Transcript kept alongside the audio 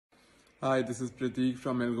Hi, this is Pratik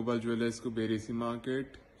from Gopal Jewellers, Kuberesi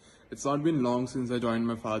Market. It's not been long since I joined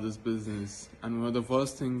my father's business, and one of the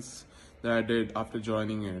first things that I did after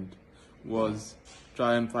joining it was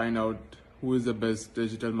try and find out who is the best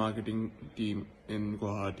digital marketing team in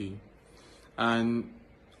Guwahati. And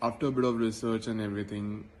after a bit of research and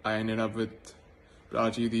everything, I ended up with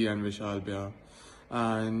Prachidi and Vishal Bhaiya.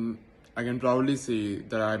 And I can proudly say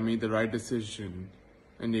that I made the right decision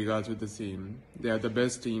in regards with the same. They are the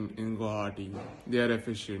best team in Guwahati. They are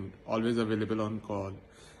efficient, always available on call,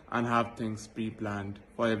 and have things pre-planned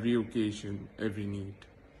for every occasion, every need.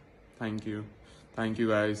 Thank you. Thank you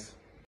guys.